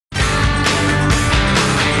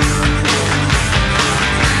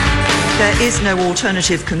There is no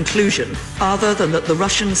alternative conclusion other than that the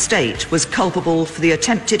Russian state was culpable for the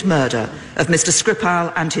attempted murder of Mr.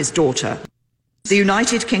 Skripal and his daughter. The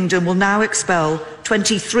United Kingdom will now expel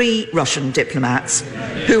 23 Russian diplomats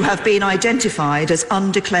who have been identified as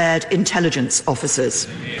undeclared intelligence officers.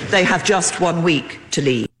 They have just 1 week to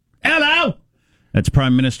leave. Hello! That's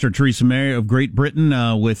Prime Minister Theresa May of Great Britain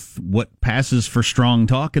with what passes for strong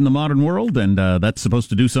talk in the modern world, and that's supposed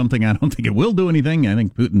to do something. I don't think it will do anything. I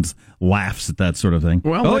think Putin laughs at that sort of thing.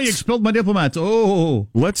 Well, you expelled my diplomats. Oh!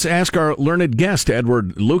 Let's ask our learned guest,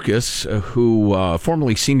 Edward Lucas, who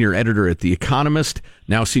formerly senior editor at The Economist,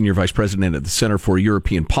 now senior vice president at the Center for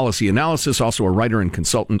European Policy Analysis, also a writer and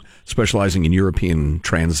consultant specializing in European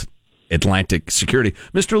transatlantic security.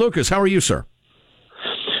 Mr. Lucas, how are you, sir?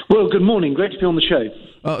 Well, good morning. Great to be on the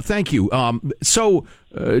show. Thank you. So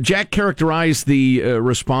Jack characterized the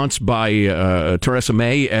response by Theresa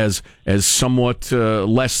May as somewhat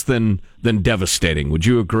less than devastating. Would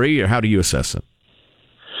you agree, or how do you assess it?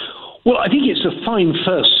 Well, I think it's a fine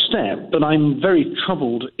first step, but I'm very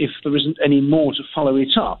troubled if there isn't any more to follow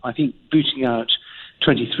it up. I think booting out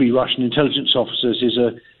 23 Russian intelligence officers is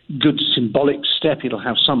a good symbolic step. It'll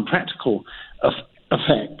have some practical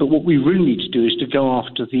effect, but what we really need to do is to go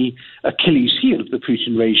after the Achilles heel of the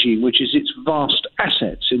Putin regime, which is its vast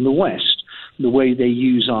assets in the West, the way they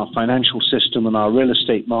use our financial system and our real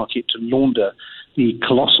estate market to launder the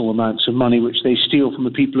colossal amounts of money which they steal from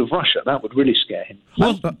the people of Russia. That would really scare him.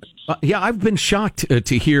 Well, I've been shocked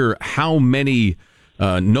to hear how many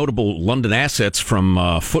notable London assets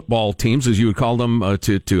from football teams, as you would call them,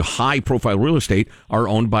 to high-profile real estate are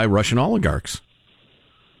owned by Russian oligarchs.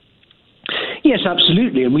 Yes,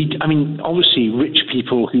 absolutely. And obviously, rich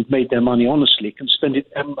people who've made their money honestly can spend it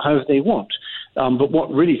however they want. But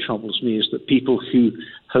what really troubles me is that people who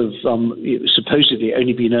have supposedly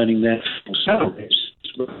only been earning their salaries,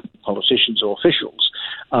 politicians or officials,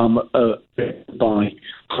 by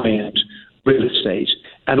high-end real estate,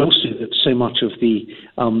 and also that so much of the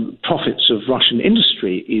profits of Russian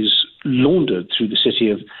industry is laundered through the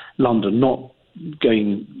city of London, not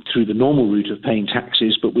going through the normal route of paying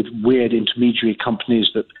taxes, but with weird intermediary companies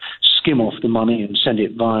that skim off the money and send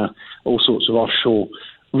it via all sorts of offshore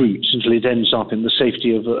routes until it ends up in the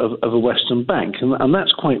safety of a Western bank. And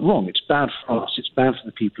that's quite wrong. It's bad for us. It's bad for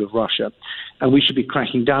the people of Russia. And we should be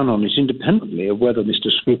cracking down on it independently of whether Mr.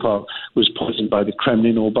 Skripal was poisoned by the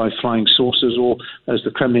Kremlin or by flying saucers or, as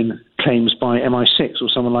the Kremlin claims, by MI6 or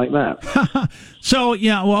someone like that. So,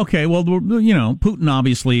 yeah, well, okay. Well, Putin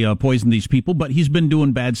obviously poisoned these people, but he's been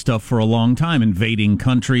doing bad stuff for a long time, invading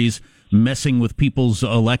countries, messing with people's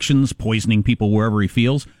elections, poisoning people wherever he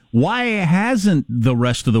feels. Why hasn't the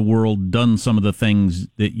rest of the world done some of the things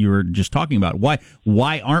that you were just talking about?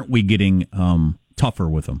 Why aren't we getting tougher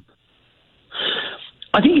with them?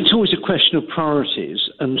 I think it's always a question of priorities.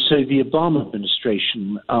 And so the Obama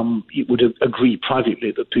administration would agree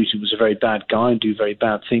privately that Putin was a very bad guy and do very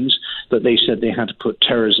bad things, that they said they had to put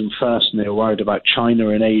terrorism first and they were worried about China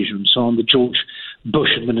and Asia and so on. The George Bush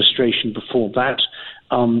administration before that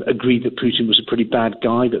agreed that Putin was a pretty bad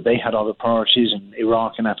guy, that they had other priorities in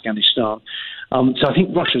Iraq and Afghanistan. So I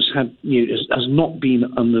think Russia's has not been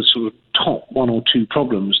on the sort of top one or two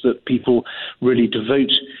problems that people really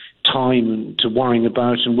devote time to worrying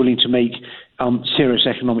about and willing to make serious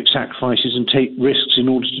economic sacrifices and take risks in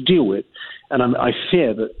order to deal with. And I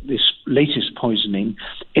fear that this latest poisoning,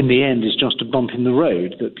 in the end, is just a bump in the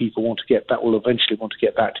road that people will eventually want to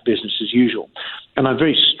get back to business as usual. And I'm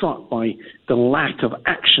very struck by the lack of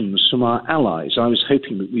actions from our allies. I was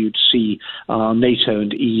hoping that we would see our NATO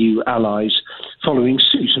and EU allies following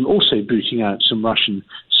suit and also booting out some Russian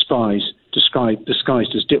spies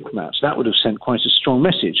disguised as diplomats. That would have sent quite a strong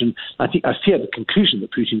message. And I fear the conclusion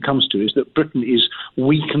that Putin comes to is that Britain is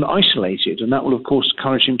weak and isolated, and that will, of course,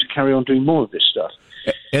 encourage him to carry on doing more of this stuff.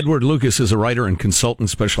 Edward Lucas is a writer and consultant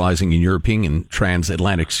specializing in European and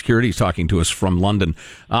transatlantic security. He's talking to us from London.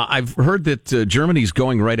 I've heard that Germany's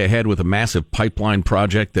going right ahead with a massive pipeline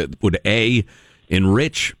project that would, A,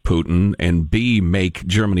 enrich Putin, and B, make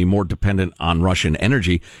Germany more dependent on Russian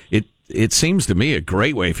energy. It seems to me a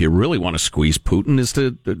great way, if you really want to squeeze Putin, is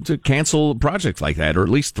to cancel projects like that, or at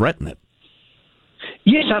least threaten it.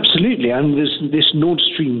 Yes, absolutely. And there's this Nord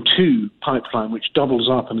Stream 2 pipeline, which doubles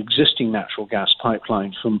up an existing natural gas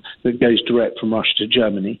pipeline that goes direct from Russia to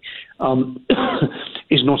Germany,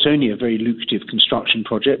 is not only a very lucrative construction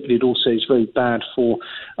project, but it also is very bad for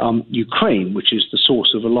Ukraine, which is the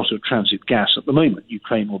source of a lot of transit gas at the moment.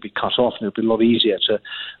 Ukraine will be cut off, and it'll be a lot easier to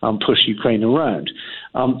push Ukraine around.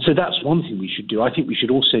 So that's one thing we should do. I think we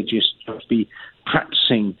should also just be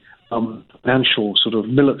practicing financial sort of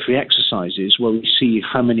military exercises where we see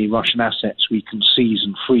how many Russian assets we can seize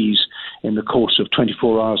and freeze in the course of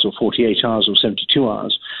 24 hours or 48 hours or 72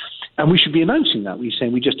 hours. And we should be announcing that. We're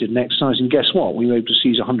saying we just did an exercise, and guess what? We were able to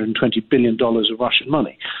seize $120 billion of Russian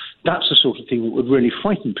money. That's the sort of thing that would really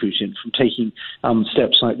frighten Putin from taking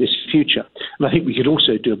steps like this in the future. And I think we could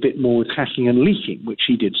also do a bit more with hacking and leaking, which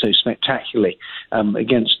he did so spectacularly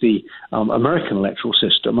against the American electoral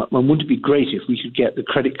system. And wouldn't it be great if we could get the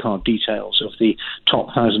credit card details of the top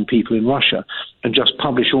 1,000 people in Russia and just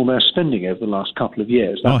publish all their spending over the last couple of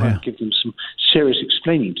years? That might give them some serious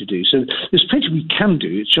explaining to do. So there's plenty we can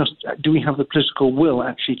do. It's just, do we have the political will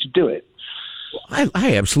actually to do it?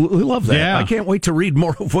 I absolutely love that. Yeah. I can't wait to read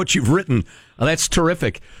more of what you've written. That's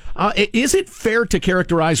terrific. Is it fair to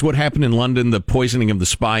characterize what happened in London, the poisoning of the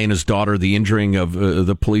spy and his daughter, the injuring of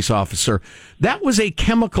the police officer? That was a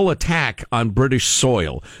chemical attack on British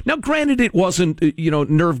soil. Now, granted, it wasn't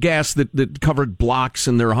nerve gas that covered blocks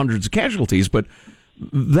and there are hundreds of casualties, but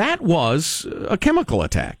that was a chemical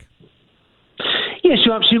attack. Yes,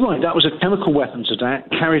 you're absolutely right. That was a chemical weapons attack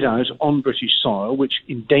carried out on British soil, which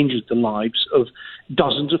endangered the lives of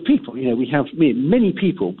dozens of people. We have many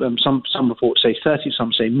people, some reports say 30,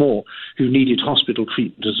 some say more, who needed hospital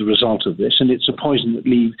treatment as a result of this, and it's a poison that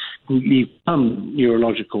leave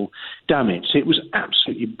neurological damage. So it was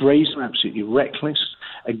absolutely brazen, absolutely reckless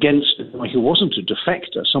against a guy who wasn't a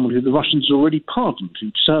defector, someone who the Russians had already pardoned,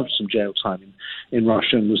 who'd served some jail time in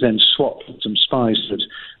Russia and was then swapped with some spies that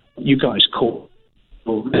you guys caught.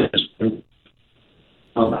 But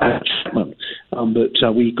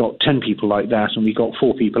we got 10 people like that, and we got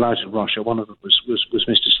 4 people out of Russia. One of them was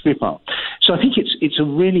Mr. Skripal. So I think it's a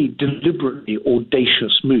really deliberately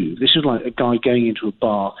audacious move. This is like a guy going into a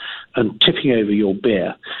bar and tipping over your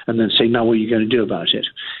beer and then saying, now what are you going to do about it?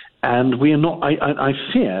 And we are not. I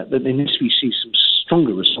fear that there needs to be some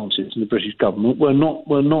stronger responses in the British government. We're not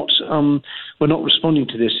responding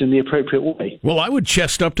to this in the appropriate way. Well, I would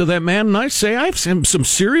chest up to that man and I say I have some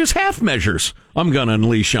serious half measures I'm going to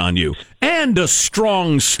unleash on you, and a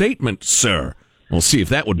strong statement, sir. We'll see if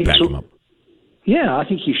that would back him up. Yeah, I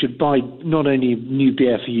think he should buy not only new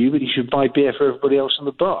beer for you, but he should buy beer for everybody else in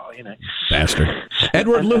the bar. Bastard.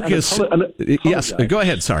 Edward Lucas. Yes, go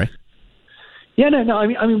ahead. Sorry. Yeah, no. I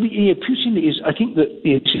mean, Putin is. I think that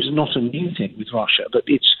it is not a new thing with Russia, but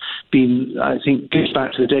it's been. I think goes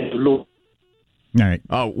back to the days of law. All right.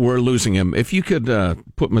 Oh, we're losing him. If you could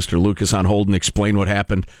put Mr. Lucas on hold and explain what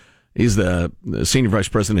happened. He's the senior vice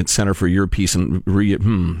president, Center for European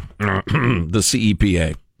the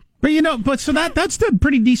CEPA. But so that's the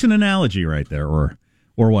pretty decent analogy right there, or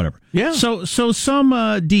whatever. Yeah. So some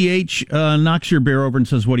DH knocks your beer over and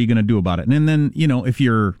says, "What are you going to do about it?" And then if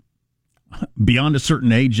you're beyond a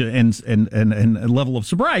certain age and level of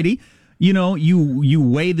sobriety, you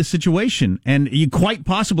weigh the situation, and you quite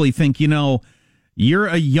possibly think, you're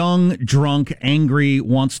a young, drunk, angry,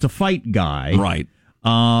 wants to fight guy. Right.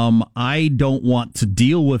 I don't want to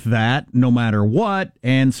deal with that no matter what,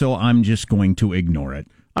 and so I'm just going to ignore it.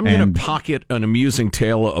 I'm going to pocket an amusing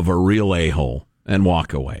tale of a real a-hole and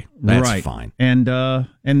walk away. That's right. Fine. And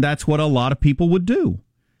that's what a lot of people would do.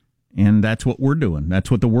 And that's what we're doing. That's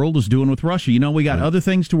what the world is doing with Russia. We got other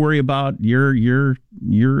things to worry about. You're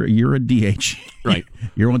a DH. Right.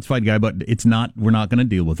 You're a once fight guy, but it's not. We're not going to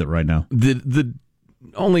deal with it right now. The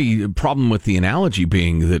only problem with the analogy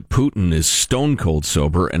being that Putin is stone cold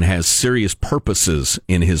sober and has serious purposes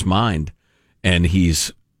in his mind, and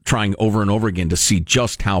he's trying over and over again to see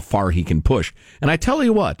just how far he can push. And I tell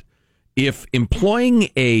you what, if employing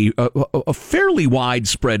a fairly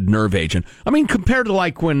widespread nerve agent, compared to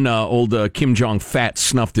like when old Kim Jong-fat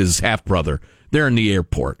snuffed his half-brother there in the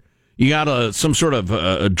airport, you got some sort of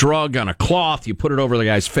a drug on a cloth, you put it over the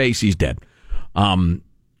guy's face, he's dead.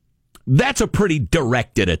 That's a pretty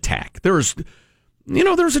directed attack. There's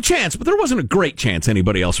a chance, but there wasn't a great chance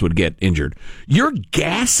anybody else would get injured. You're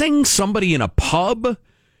gassing somebody in a pub,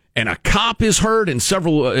 and a cop is hurt, and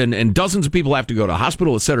and dozens of people have to go to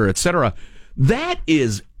hospital, et cetera, et cetera. That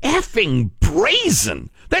is effing brazen.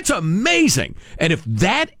 That's amazing. And if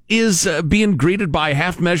that is being greeted by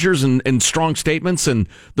half measures and strong statements and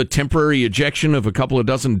the temporary ejection of a couple of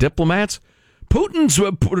dozen diplomats, Putin's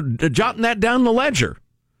jotting that down the ledger.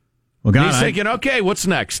 Well, God, he's thinking, okay, what's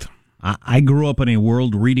next? I grew up in a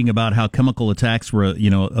world reading about how chemical attacks were,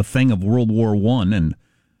 a thing of World War I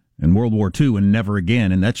and World War II and never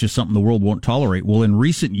again, and that's just something the world won't tolerate. Well, in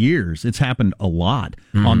recent years, it's happened a lot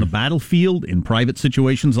on the battlefield, in private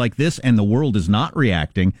situations like this, and the world is not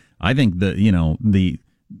reacting. I think it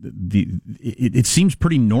seems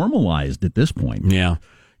pretty normalized at this point. Yeah.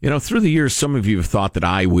 Through the years, some of you have thought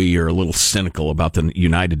that we are a little cynical about the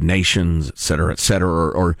United Nations, et cetera,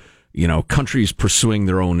 or countries pursuing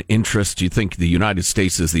their own interests. You think the United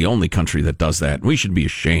States is the only country that does that. We should be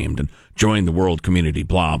ashamed and join the world community,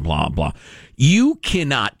 blah, blah, blah. You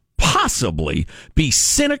cannot possibly be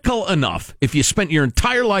cynical enough, if you spent your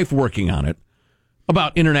entire life working on it,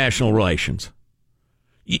 about international relations.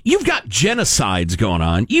 You've got genocides going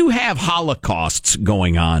on. You have holocausts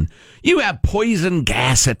going on. You have poison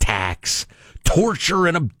gas attacks, torture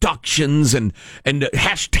and abductions, and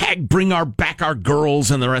hashtag bring back our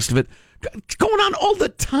girls and the rest of it. It's going on all the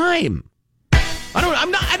time.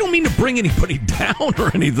 I don't mean to bring anybody down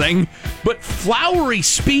or anything, but flowery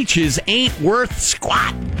speeches ain't worth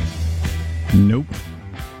squat. Nope.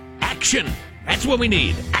 Action. That's what we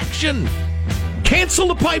need. Action. Cancel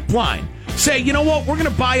the pipeline. Say, you know what? We're going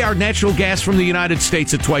to buy our natural gas from the United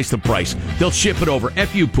States at twice the price. They'll ship it over.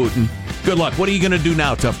 F you, Putin. Good luck. What are you going to do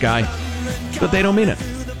now, tough guy? But they don't mean it.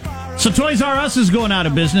 So Toys R Us is going out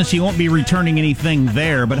of business. You won't be returning anything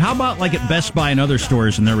there. But how about like at Best Buy and other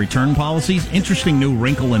stores and their return policies? Interesting new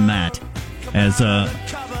wrinkle in that. As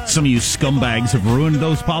some of you scumbags have ruined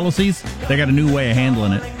those policies, they got a new way of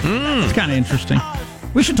handling it. It's kind of interesting.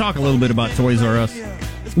 We should talk a little bit about Toys R Us.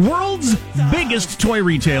 World's biggest toy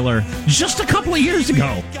retailer just a couple of years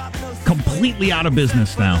ago. Completely out of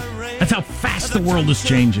business now. That's how fast the world is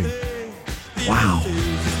changing. Wow.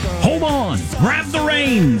 Hold on. Grab the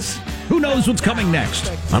reins. Who knows what's coming next?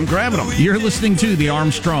 I'm grabbing them. You're listening to the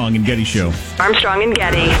Armstrong and Getty Show. Armstrong and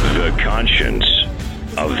Getty. The conscience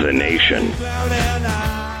of the nation.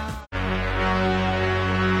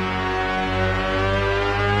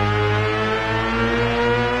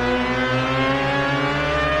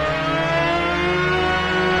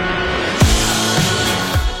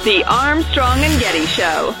 The Armstrong and Getty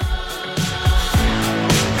Show.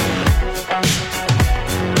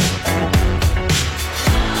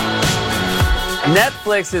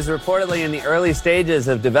 Netflix is reportedly in the early stages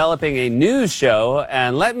of developing a news show,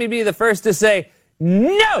 and let me be the first to say,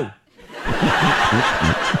 no!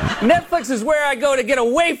 Netflix is where I go to get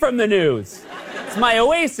away from the news. It's my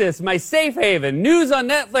oasis, my safe haven. News on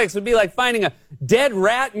Netflix would be like finding a dead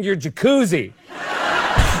rat in your jacuzzi.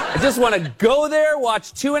 I just want to go there,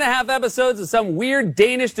 watch 2.5 episodes of some weird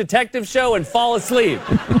Danish detective show, and fall asleep.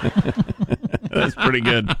 That's pretty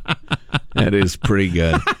good. That is pretty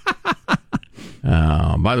good.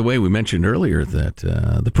 By the way, we mentioned earlier that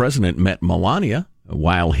the president met Melania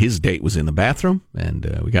while his date was in the bathroom,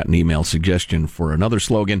 and we got an email suggestion for another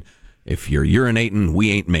slogan: if you're urinating,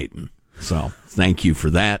 we ain't mating. So thank you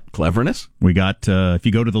for that cleverness. We got, if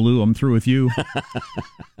you go to the loo, I'm through with you.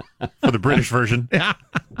 For the British version. Yeah.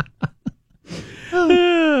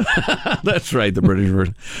 That's right, the British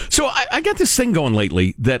version. So I got this thing going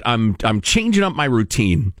lately that I'm changing up my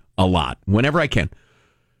routine a lot whenever I can.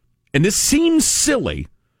 And this seems silly,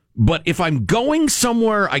 but if I'm going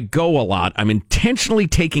somewhere I go a lot, I'm intentionally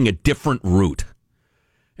taking a different route.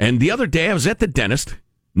 And the other day I was at the dentist.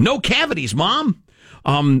 No cavities, Mom.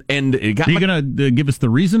 And it got. Are you going to give us the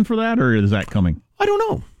reason for that, or is that coming? I don't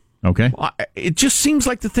know. Okay. It just seems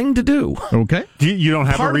like the thing to do. Okay. You don't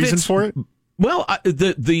have a reason for it? Well, I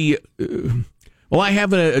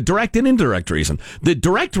have a direct and indirect reason. The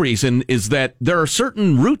direct reason is that there are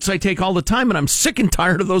certain routes I take all the time, and I'm sick and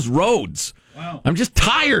tired of those roads. Wow. I'm just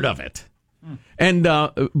tired of it. And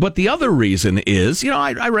but the other reason is,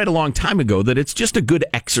 I read a long time ago that it's just a good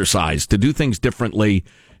exercise to do things differently,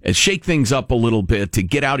 and shake things up a little bit, to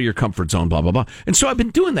get out of your comfort zone, blah, blah, blah. And so I've been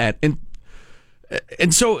doing that.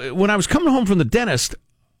 And so when I was coming home from the dentist,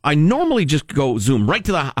 I normally just go zoom right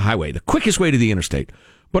to the highway, the quickest way to the interstate.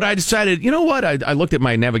 But I decided, you know what? I looked at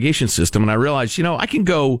my navigation system and I realized, I can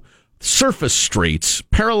go surface streets,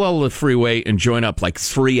 parallel the freeway, and join up like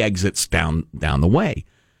 3 exits down the way.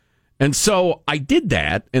 And so I did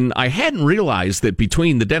that, and I hadn't realized that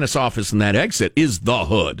between the dentist's office and that exit is the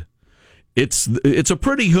hood. It's a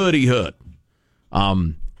pretty hoody hood.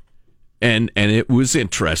 And it was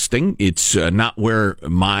interesting. It's not where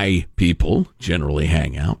my people generally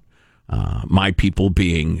hang out. My people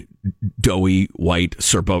being doughy white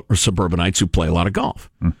suburbanites who play a lot of golf.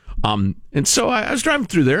 And so I was driving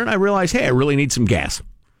through there and I realized, hey, I really need some gas.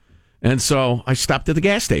 And so I stopped at the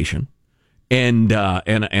gas station and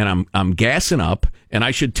I'm gassing up. And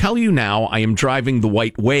I should tell you now, I am driving the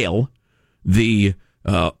White Whale, the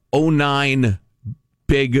 09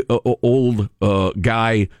 big old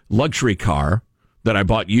guy luxury car that I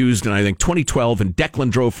bought used in, I think, 2012, and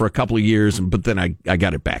Declan drove for a couple of years, but then I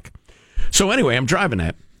got it back. So anyway, I'm driving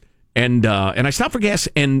that, and I stop for gas,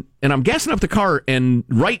 and I'm gassing up the car, and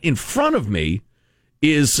right in front of me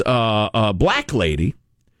is a black lady,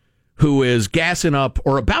 who is gassing up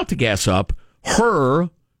or about to gas up her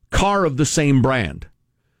car of the same brand,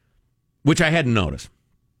 which I hadn't noticed.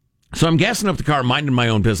 So I'm gassing up the car, minding my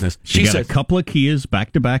own business. She got a couple of Kias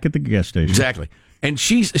back to back at the gas station. Exactly. And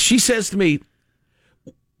she says to me,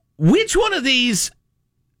 which one of these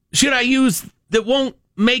should I use that won't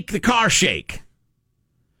make the car shake?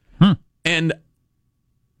 And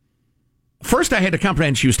first I had to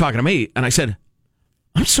comprehend she was talking to me, and I said,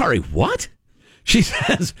 I'm sorry, what? She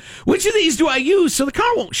says, which of these do I use so the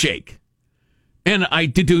car won't shake? And I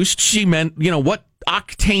deduced she meant, what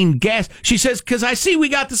octane gas? She says, because I see we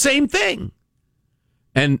got the same thing.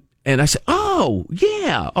 And I said, oh,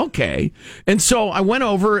 yeah, okay. And so I went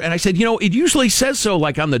over and I said, it usually says so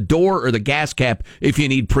like on the door or the gas cap if you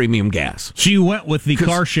need premium gas. So you went with the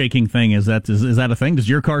car shaking thing. Is that a thing? Does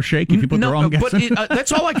your car shake if you put the wrong gas in? But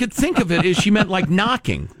that's all I could think of it is she meant like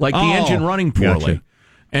knocking, like the engine running poorly. Gotcha.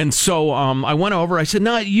 And so I went over. I said,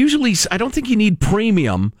 no, usually I don't think you need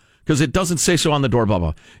premium because it doesn't say so on the door, blah,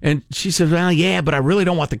 blah. And she said, well, yeah, but I really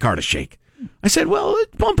don't want the car to shake. I said, well,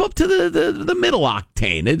 bump up to the middle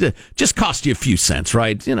octane. It just cost you a few cents,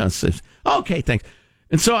 right? Okay, thanks.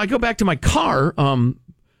 And so I go back to my car.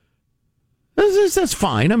 That's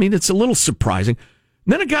fine. I mean, it's a little surprising.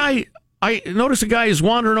 And then I notice a guy is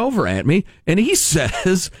wandering over at me, and he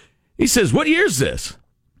says, what year is this?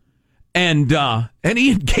 And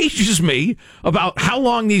he engages me about how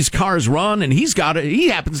long these cars run, and he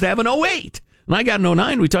happens to have an 08. And I got an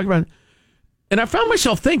 09. We talked about it. And I found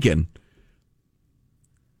myself thinking,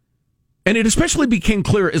 and it especially became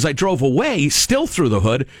clear as I drove away, still through the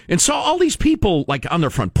hood, and saw all these people like on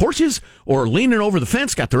their front porches or leaning over the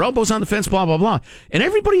fence, got their elbows on the fence, blah, blah, blah. And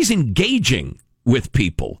everybody's engaging with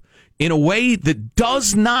people in a way that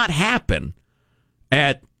does not happen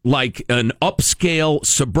at like an upscale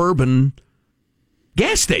suburban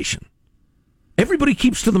gas station. Everybody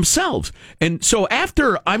keeps to themselves. And so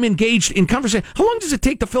after I'm engaged in conversation, how long does it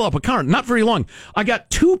take to fill up a car? Not very long. I got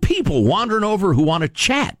two people wandering over who want to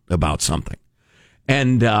chat about something.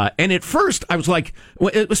 And at first I was like,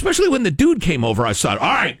 especially when the dude came over, I thought,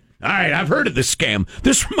 all right, I've heard of this scam.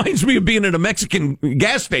 This reminds me of being at a Mexican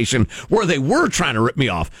gas station where they were trying to rip me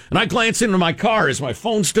off. And I glance into my car. Is my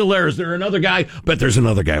phone still there? Is there another guy? But there's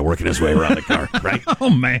another guy working his way around the car, right?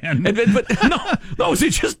 Oh, man. But no,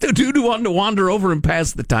 it's just a dude who wanted to wander over and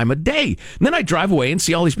pass the time of day. And then I drive away and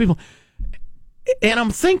see all these people. And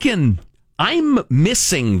I'm thinking, I'm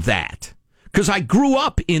missing that. Because I grew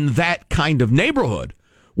up in that kind of neighborhood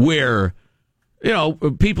where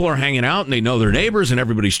people are hanging out and they know their neighbors and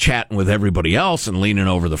everybody's chatting with everybody else and leaning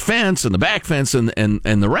over the fence and the back fence and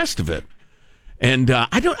the rest of it. And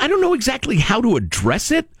I don't know exactly how to address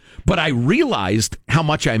it, but I realized how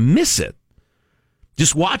much I miss it.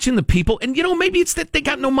 Just watching the people, and maybe it's that they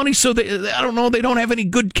got no money, so they don't have any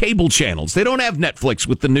good cable channels. They don't have Netflix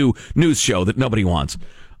with the new news show that nobody wants.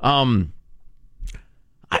 But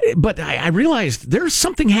I realized there's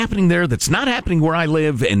something happening there that's not happening where I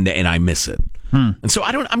live, and I miss it. And so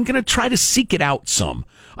I'm going to try to seek it out some.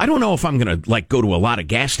 I don't know if I'm going to go to a lot of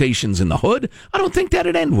gas stations in the hood. I don't think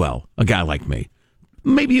that'd end well, a guy like me.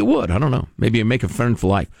 Maybe it would. I don't know. Maybe it'd make a friend for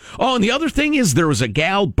life. Oh, and the other thing is there was a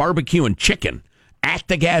gal barbecuing chicken at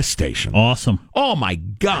the gas station. Awesome. Oh, my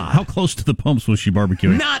God. How close to the pumps was she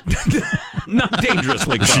barbecuing? Not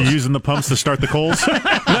dangerously close. Is she using the pumps to start the coals?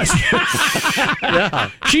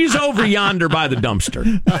 Yeah. She's over yonder by the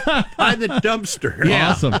dumpster. By the dumpster.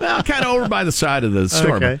 Yeah. Awesome. Well, kind of over by the side of the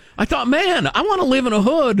store. Okay. I thought, man, I want to live in a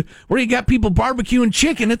hood where you got people barbecuing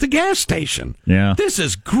chicken at the gas station. Yeah. This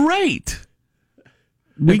is great.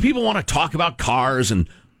 When people want to talk about cars and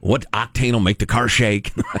what octane will make the car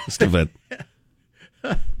shake, the rest of it.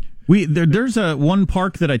 There's one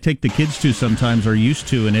park that I take the kids to sometimes, or used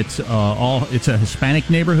to, and it's a Hispanic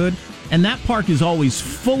neighborhood, and that park is always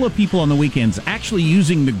full of people on the weekends actually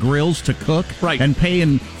using the grills to cook, right, and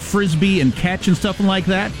paying frisbee and catch and stuff like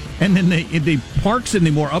that. And then the parks in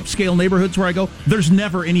the more upscale neighborhoods where I go, there's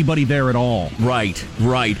never anybody there at all. Right.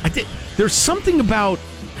 There's something about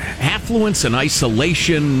affluence and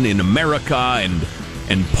isolation in America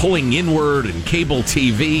and pulling inward and cable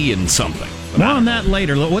TV and something. More on that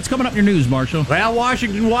later. What's coming up in your news, Marshall? Well,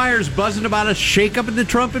 Washington Wire's buzzing about a shakeup in the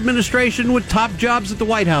Trump administration with top jobs at the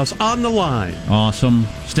White House on the line. Awesome.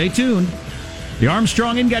 Stay tuned. The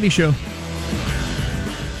Armstrong and Getty Show.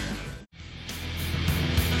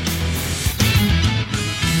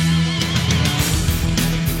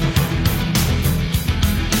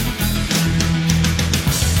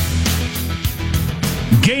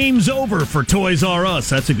 Game's over for Toys R Us.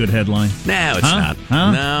 That's a good headline. No, it's not.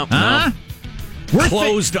 Huh? No.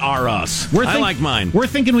 Closed R Us. I like mine. We're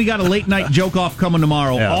thinking we got a late night joke off coming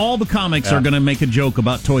tomorrow. Yeah. All the comics are going to make a joke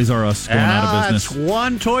about Toys R Us going out of business. That's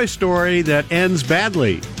one Toy Story that ends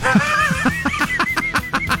badly.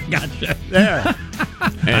 Gotcha. There.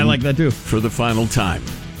 I like that too. For the final time,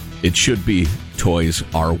 it should be Toys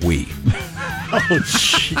Are We.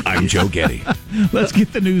 I'm Joe Getty. Let's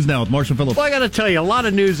get the news now with Marshall Phillips. Well, I got to tell you, a lot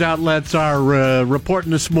of news outlets are reporting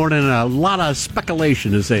this morning, a lot of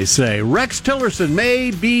speculation, as they say. Rex Tillerson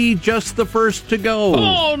may be just the first to go.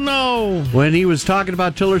 Oh, no. When he was talking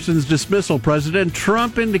about Tillerson's dismissal, President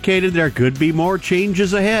Trump indicated there could be more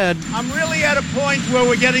changes ahead. I'm really at a point where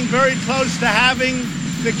we're getting very close to having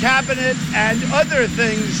the cabinet and other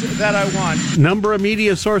things that I want. Number of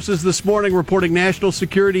media sources this morning reporting National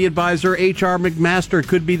Security Advisor H.R. McMaster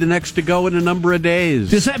could be the next to go in a number of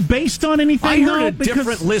days. Is that based on anything? I heard a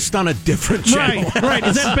different list on a different channel. Right.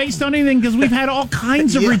 Is that based on anything? Because we've had all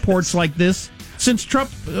kinds of reports like this since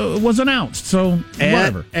Trump was announced. So,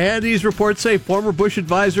 whatever. And these reports say former Bush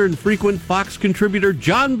advisor and frequent Fox contributor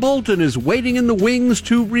John Bolton is waiting in the wings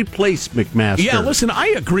to replace McMaster. Yeah, listen, I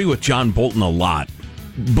agree with John Bolton a lot.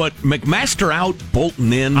 But McMaster out,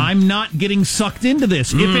 Bolton in. I'm not getting sucked into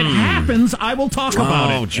this. If it happens, I will talk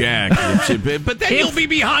about it. Oh, Jack. But then you'll be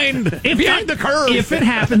behind the curve. If it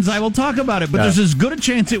happens, I will talk about it. But there's as good a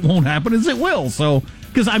chance it won't happen as it will. So,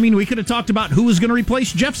 because, we could have talked about who was going to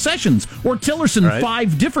replace Jeff Sessions or Tillerson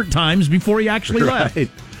 5 different times before he actually left.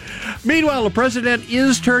 Meanwhile, the president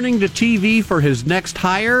is turning to TV for his next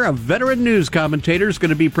hire. A veteran news commentator is going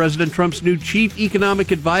to be President Trump's new chief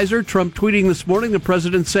economic advisor. Trump tweeting this morning, the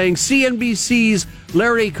president saying CNBC's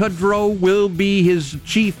Larry Kudlow will be his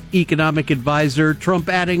chief economic advisor. Trump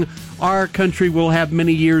adding, our country will have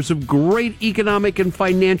many years of great economic and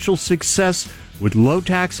financial success with low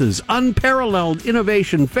taxes, unparalleled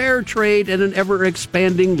innovation, fair trade, and an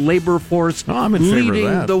ever-expanding labor force I'm in favor of leading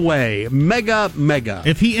that. the way. Mega.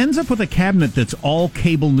 If he ends up with a cabinet that's all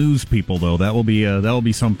cable news people, though, that will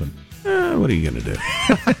be something. What are you going to do?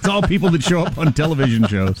 It's all people that show up on television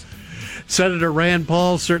shows. Senator Rand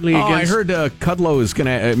Paul certainly against... I heard Kudlow is going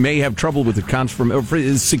to may have trouble with the for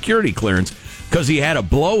his security clearance because he had a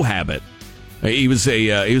blow habit. He was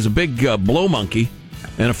a big blow monkey.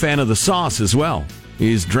 And a fan of the sauce as well.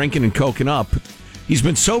 He's drinking and coking up. He's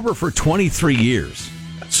been sober for 23 years.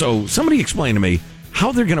 So somebody explain to me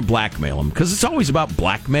how they're going to blackmail him, because it's always about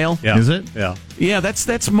blackmail. Yeah. Is it? Yeah. Yeah,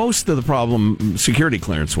 that's most of the problem, security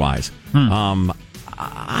clearance wise.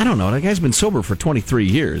 I don't know. That guy's been sober for 23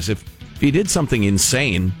 years. If he did something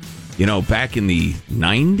insane, back in the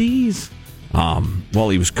 90s. While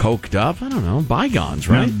he was coked up, I don't know, bygones,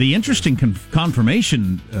 right? Now, the interesting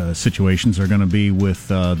confirmation situations are going to be with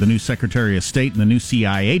the new Secretary of State and the new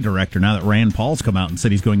CIA director, now that Rand Paul's come out and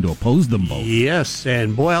said he's going to oppose them both. Yes,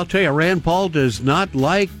 and boy, I'll tell you, Rand Paul does not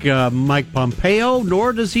like Mike Pompeo,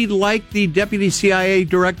 nor does he like the Deputy CIA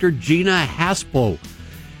Director Gina Haspel.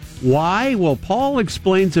 Why? Well, Paul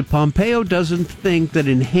explains that Pompeo doesn't think that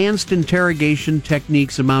enhanced interrogation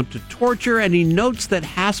techniques amount to torture, and he notes that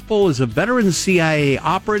Haspel is a veteran CIA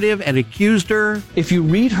operative and accused her. If you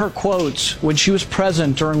read her quotes when she was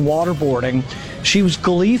present during waterboarding, she was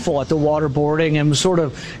gleeful at the waterboarding and was sort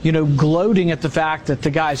of, gloating at the fact that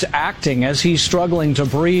the guy's acting as he's struggling to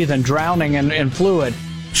breathe and drowning in fluid.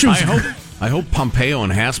 I hope Pompeo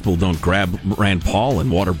and Haspel don't grab Rand Paul and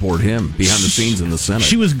waterboard him behind the scenes in the Senate.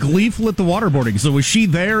 She was gleeful at the waterboarding. So was she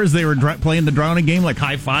there as they were playing the drowning game, like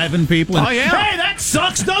high-fiving people? And, hey, that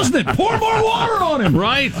sucks, doesn't it? Pour more water on him.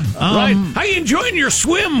 Right. How you enjoying your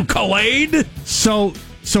swim, Khalid? So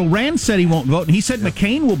Rand said he won't vote, and he said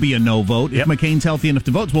McCain will be a no vote if McCain's healthy enough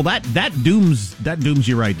to vote. Well, that dooms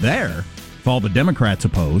you right there if all the Democrats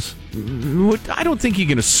oppose. I don't think you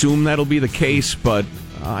can assume that'll be the case, but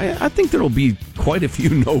I think there will be quite a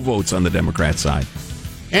few no votes on the Democrat side.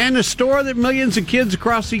 And a store that millions of kids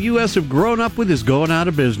across the U.S. have grown up with is going out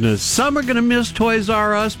of business. Some are going to miss Toys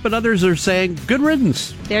R Us, but others are saying, good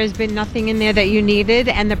riddance. There's been nothing in there that you needed,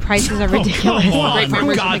 and the prices are ridiculous. Great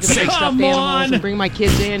memories to make a big stuffed animals and bring my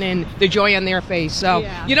kids in, and the joy on their face. So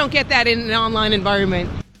you don't get that in an online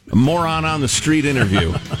environment. A moron on the street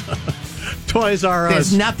interview. Toys R Us.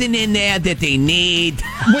 There's nothing in there that they need.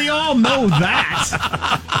 We all know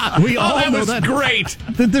that. We all know that. Great.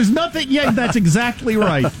 There's nothing. Yeah, that's exactly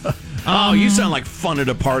right. You sound like fun at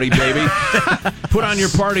a party, baby. Put on your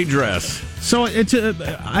party dress. So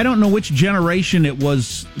I don't know which generation it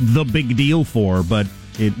was the big deal for, but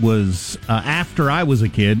it was after I was a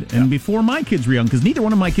kid and before my kids were young, because neither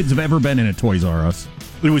one of my kids have ever been in a Toys R Us.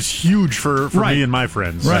 It was huge for me and my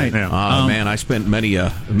friends. Right. Yeah. Man, I spent many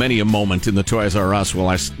a moment in the Toys R Us while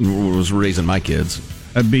I was raising my kids.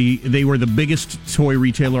 They were the biggest toy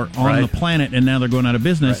retailer on the planet, and now they're going out of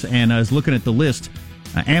business. Right. And I was looking at the list.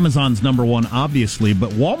 Amazon's number one, obviously, but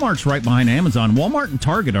Walmart's right behind Amazon. Walmart and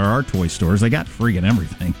Target are our toy stores. They got friggin'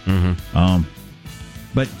 everything. Mm-hmm.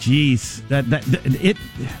 But geez,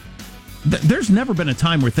 there's never been a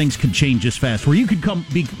time where things could change this fast, where you could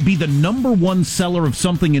be the number one seller of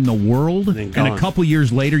something in the world, and a couple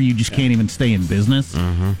years later you just can't even stay in business.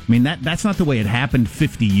 Mm-hmm. I mean, that's not the way it happened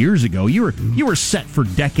 50 years ago. You were set for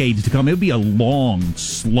decades to come. It would be a long,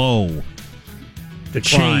 slow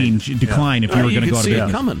decline if you were going to go out of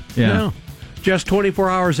business. Coming. Yeah. Just 24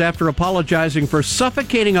 hours after apologizing for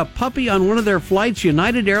suffocating a puppy on one of their flights,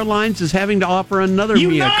 United Airlines is having to offer another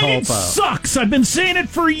mea culpa. United sucks! I've been saying it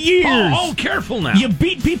for years. Oh, careful now. You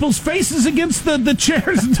beat people's faces against the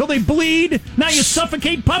chairs until they bleed. Now you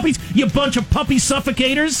suffocate puppies, you bunch of puppy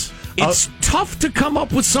suffocators. It's tough to come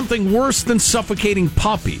up with something worse than suffocating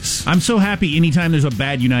puppies. I'm so happy anytime there's a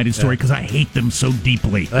bad United story because I hate them so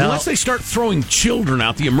deeply. Unless they start throwing children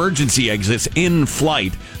out the emergency exits in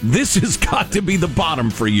flight, this has got to be the bottom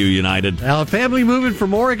for you, United. Now, a family moving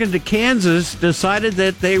from Oregon to Kansas decided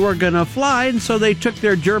that they were going to fly, and so they took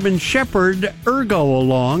their German Shepherd, Ergo,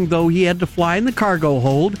 along, though he had to fly in the cargo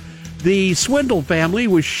hold. The Swindle family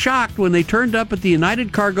was shocked when they turned up at the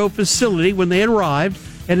United Cargo facility when they arrived,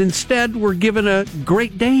 and instead were given a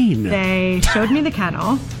Great Dane. They showed me the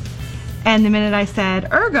kennel, and the minute I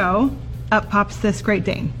said, Ergo, up pops this Great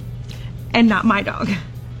Dane, and not my dog.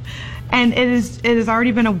 And it has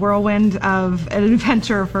already been a whirlwind of an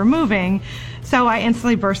adventure for moving, so I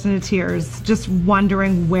instantly burst into tears, just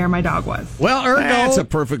wondering where my dog was. Well, Ergo... That's a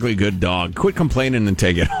perfectly good dog. Quit complaining and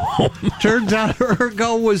take it home. Turns out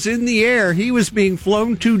Ergo was in the air. He was being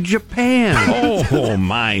flown to Japan. Oh,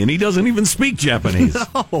 my. And he doesn't even speak Japanese.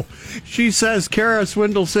 No. She says, Kara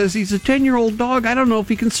Swindle says, he's a 10-year-old dog. I don't know if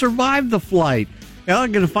he can survive the flight. Well,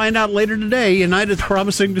 I'm going to find out later today. United's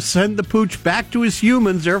promising to send the pooch back to his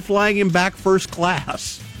humans. They're flying him back first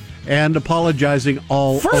class and apologizing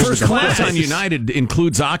all over the place. First class on United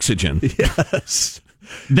includes oxygen. Yes.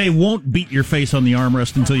 They won't beat your face on the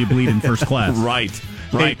armrest until you bleed in first class. Right.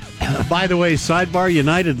 Hey, by the way, sidebar,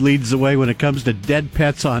 United leads the way when it comes to dead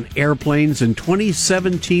pets on airplanes. In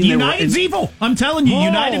 2017, United's evil. I'm telling you,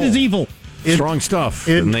 United is evil. Strong stuff.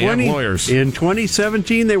 And they have lawyers. In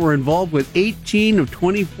 2017, they were involved with 18 of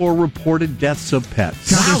 24 reported deaths of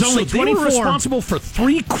pets. Wow, there's only 24. They were responsible for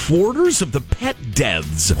 3/4 of the pet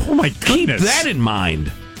deaths. Oh, my goodness. Keep that in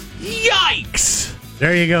mind. Yikes.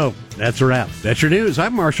 There you go. That's a wrap. That's your news.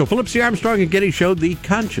 I'm Marshall Phillips, the Armstrong and Getty Show, the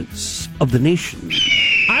conscience of the nation.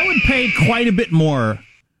 I would pay quite a bit more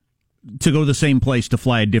to go the same place to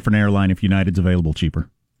fly a different airline if United's available cheaper.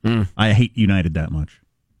 I hate United that much.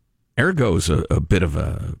 Ergo's a bit of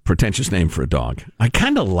a pretentious name for a dog. I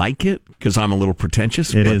kind of like it because I'm a little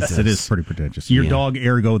pretentious. It is pretty pretentious. Your dog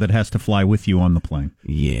Ergo that has to fly with you on the plane.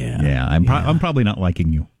 Yeah. I'm probably not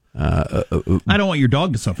liking you. I don't want your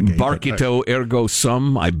dog to suffocate. Barkito ergo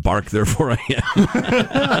sum. I bark, therefore I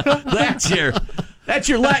am. That's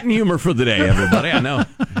your Latin humor for the day, everybody. I know.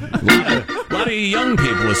 A lot of young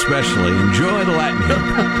people especially enjoy the Latin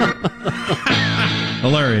humor.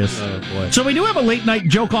 Hilarious. Oh, boy. So we do have a late night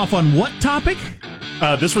joke off on what topic?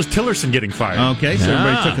 This was Tillerson getting fired. Okay, so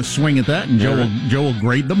everybody took a swing at that, and Joe will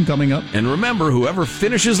grade them coming up. And remember, whoever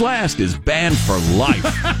finishes last is banned for life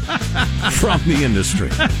from the industry.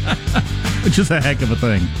 Which is a heck of a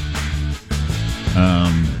thing.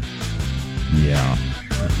 Yeah.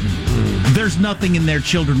 There's nothing in there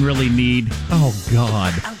children really need. Oh,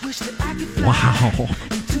 God. Wow.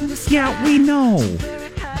 Yeah, we know.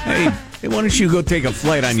 Hey, why don't you go take a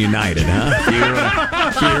flight on United, huh?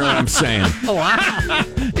 You hear what I'm saying? Oh, wow.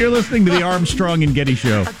 You're listening to the Armstrong and Getty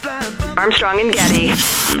Show. Armstrong and Getty.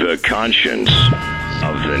 The conscience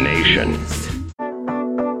of the nation.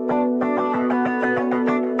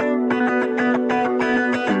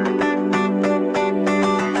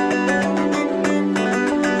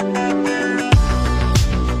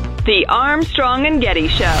 The Armstrong and Getty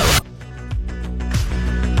Show.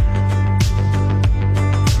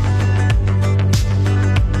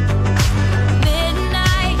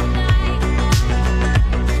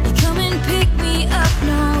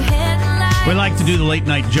 We like to do the late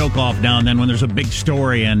night joke off now and then when there's a big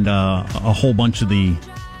story and a whole bunch of the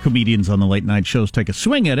comedians on the late night shows take a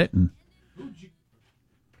swing at it. And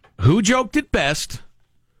who joked it best?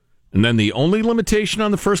 And then the only limitation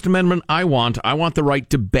on the First Amendment I want the right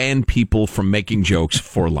to ban people from making jokes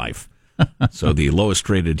for life. So the lowest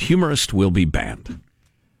rated humorist will be banned.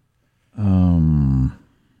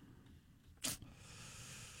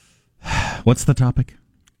 What's the topic?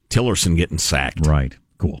 Tillerson getting sacked. Right.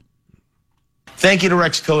 Cool. Thank you to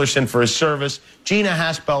Rex Tillerson for his service. Gina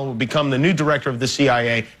Haspel will become the new director of the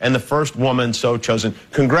CIA and the first woman so chosen.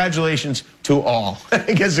 Congratulations to all,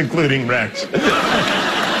 I guess including Rex.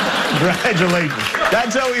 Congratulations.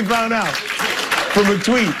 That's how we found out from a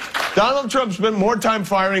tweet. Donald Trump spent more time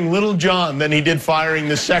firing Little John than he did firing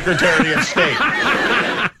the Secretary of State.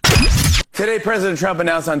 Today, President Trump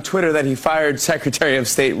announced on Twitter that he fired Secretary of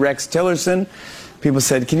State Rex Tillerson. People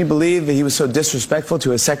said, can you believe that he was so disrespectful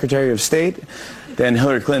to a Secretary of State? Then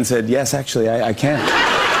Hillary Clinton said, yes, actually, I can.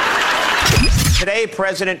 Today,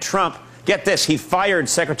 President Trump, get this, he fired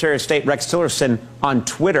Secretary of State Rex Tillerson on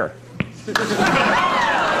Twitter.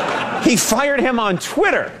 He fired him on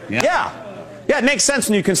Twitter. Yeah, it makes sense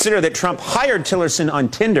when you consider that Trump hired Tillerson on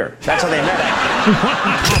Tinder. That's how they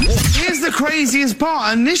met. Here's the craziest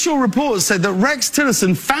part. Initial reports said that Rex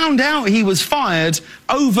Tillerson found out he was fired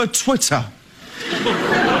over Twitter.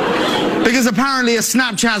 Because apparently a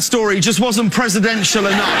Snapchat story just wasn't presidential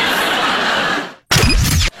enough.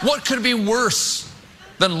 What could be worse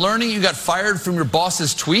than learning you got fired from your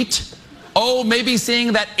boss's tweet? Oh, maybe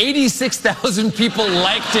seeing that 86,000 people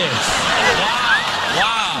liked it.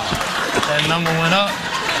 Wow. That number went up.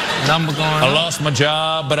 Number going up. I lost my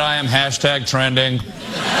job, but I am hashtag trending.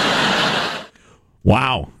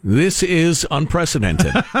 Wow, this is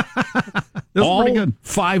unprecedented. All pretty good.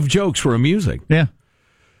 5 jokes were amusing. Yeah.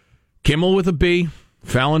 Kimmel with a B,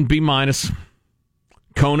 Fallon B-,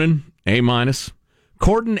 Conan A-,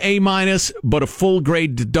 Corden A-, but a full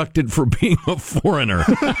grade deducted for being a foreigner.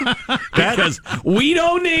 Because we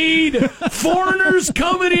don't need foreigners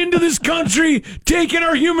coming into this country taking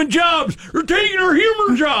our human jobs. They're taking our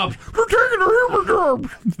human jobs. They're taking our human jobs.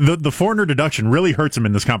 The foreigner deduction really hurts him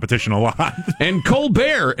in this competition a lot. And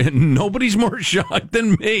Colbert, and nobody's more shocked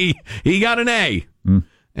than me, he got an A.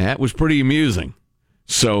 That was pretty amusing.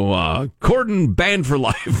 So, Corden banned for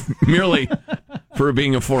life, merely for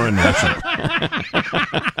being a foreign national.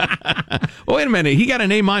 Wait a minute, he got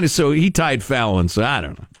an A-, so he tied Fallon, so I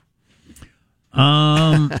don't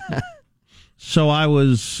know. So I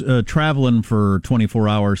was traveling for 24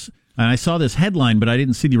 hours, and I saw this headline, but I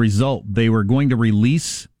didn't see the result. They were going to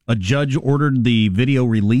release, a judge ordered the video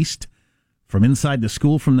released from inside the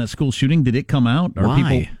school from that school shooting. Did it come out? Are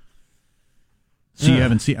Why? So you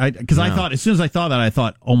haven't seen? Because I thought, as soon as I thought that, I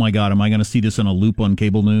thought, oh my God, am I going to see this on a loop on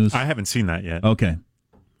cable news? I haven't seen that yet. Okay.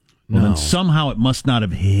 Well, then somehow it must not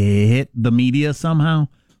have hit the media somehow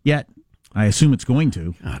yet. I assume it's going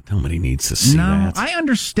to. God, nobody needs to see that. I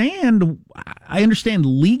understand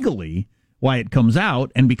legally why it comes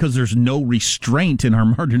out, and because there's no restraint in our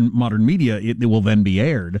modern media, it will then be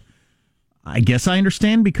aired. I guess I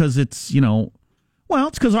understand because it's,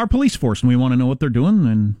 it's because our police force and we want to know what they're doing.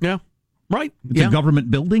 And yeah. Right. It's a government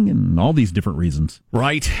building and all these different reasons.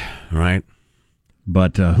 Right.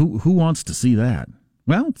 But who wants to see that?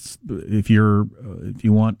 Well, if you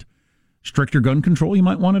want stricter gun control, you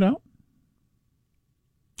might want it out.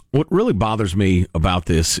 What really bothers me about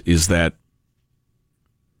this is that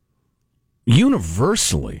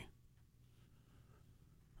universally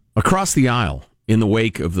across the aisle in the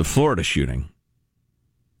wake of the Florida shooting,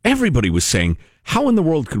 everybody was saying, how in the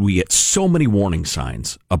world could we get so many warning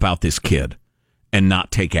signs about this kid and not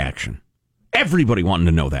take action? Everybody wanted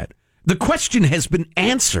to know that. The question has been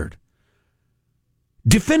answered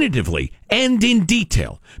definitively and in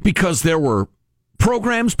detail because there were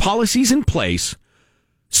programs, policies in place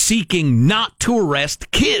seeking not to arrest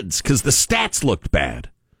kids because the stats looked bad.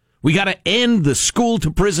 We got to end the school to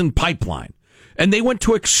prison pipeline. And they went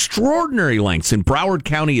to extraordinary lengths in Broward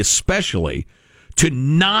County especially to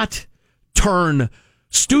not turn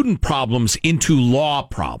student problems into law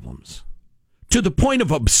problems, to the point of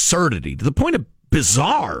absurdity, to the point of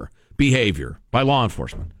bizarre behavior by law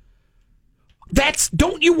enforcement.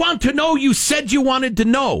 Don't you want to know? You said you wanted to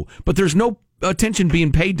know, but there's no attention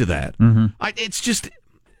being paid to that. Mm-hmm.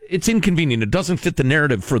 It's inconvenient. It doesn't fit the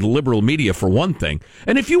narrative for the liberal media, for one thing.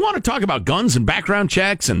 And if you want to talk about guns and background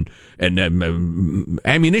checks and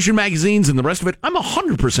ammunition magazines and the rest of it, I'm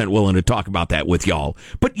 100% willing to talk about that with y'all.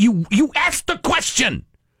 But you asked the question.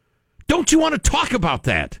 Don't you want to talk about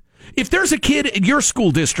that? If there's a kid in your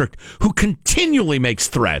school district who continually makes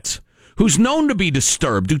threats, who's known to be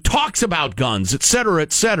disturbed, who talks about guns, et cetera,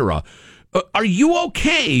 are you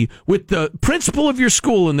okay with the principal of your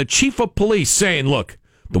school and the chief of police saying, look,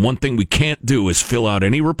 the one thing we can't do is fill out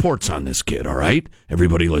any reports on this kid, all right?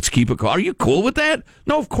 Everybody, let's keep it cool. Are you cool with that?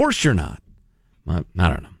 No, of course you're not. I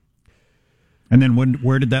don't know. And then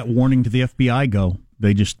where did that warning to the FBI go?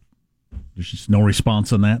 There's just no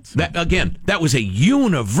response on that. So. That was a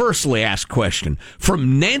universally asked question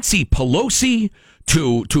from Nancy Pelosi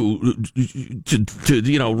to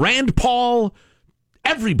Rand Paul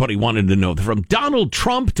Everybody wanted to know, from Donald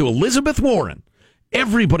Trump to Elizabeth Warren.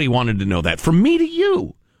 Everybody wanted to know that. From me to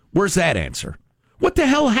you. Where's that answer? What the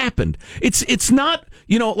hell happened? It's not,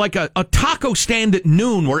 like a taco stand at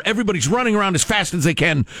noon where everybody's running around as fast as they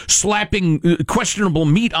can, slapping questionable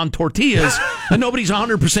meat on tortillas, and nobody's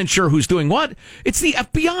 100% sure who's doing what. It's the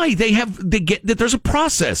FBI. They get that there's a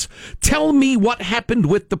process. Tell me what happened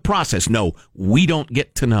with the process. No, we don't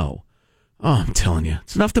get to know. Oh, I'm telling you,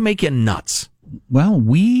 it's enough to make you nuts. Well,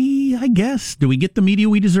 I guess, do we get the media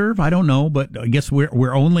we deserve? I don't know, but I guess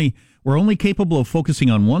we're only capable of focusing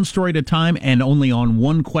on one story at a time and only on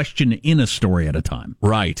one question in a story at a time.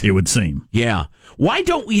 Right. It would seem. Yeah. Why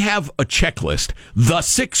don't we have a checklist? The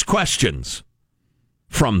 6 questions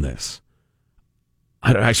from this.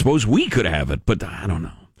 I suppose we could have it, but I don't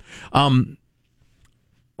know.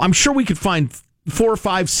 I'm sure we could find 4,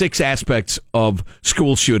 5, 6 aspects of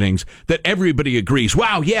school shootings that everybody agrees,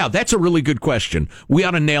 wow, yeah, that's a really good question. We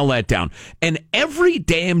ought to nail that down. And every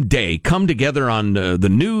damn day come together on the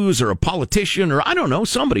news, or a politician, or I don't know,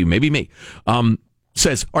 somebody, maybe me,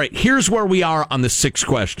 says, all right, here's where we are on the 6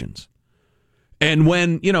 questions. And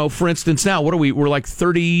when, for instance, now, we're like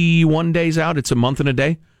 31 days out. It's a month and a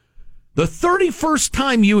day. The 31st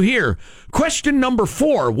time you hear question number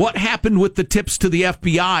 4, what happened with the tips to the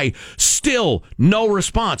FBI? Still no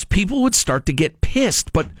response. People would start to get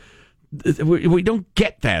pissed, but we don't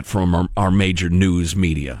get that from our major news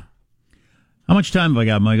media. How much time have I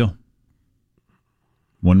got, Michael?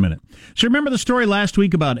 1 minute. So remember the story last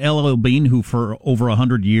week about L.L. Bean, who for over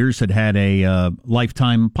 100 years had a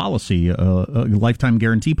lifetime policy, a lifetime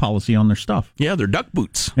guarantee policy on their stuff. Yeah, their duck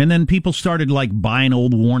boots. And then people started buying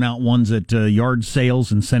old worn out ones at yard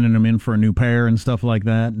sales and sending them in for a new pair and stuff like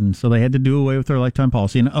that. And so they had to do away with their lifetime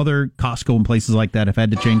policy. And other Costco and places like that have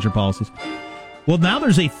had to change their policies. Well, now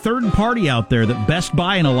there's a third party out there that Best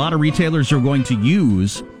Buy and a lot of retailers are going to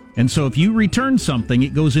use. And so if you return something,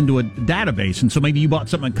 it goes into a database. And so maybe you bought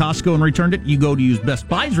something at Costco and returned it. You go to use Best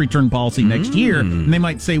Buy's return policy next year, and they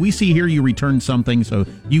might say, we see here you returned something, so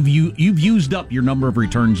you've used up your number of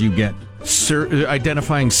returns you get.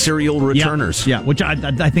 Identifying serial returners. Yeah, which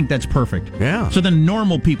I think that's perfect. Yeah. So then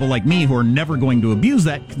normal people like me who are never going to abuse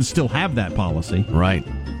that can still have that policy. Right.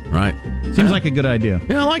 Seems like a good idea.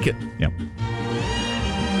 Yeah, I like it. Yep.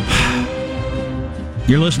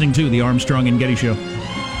 You're listening to The Armstrong and Getty Show.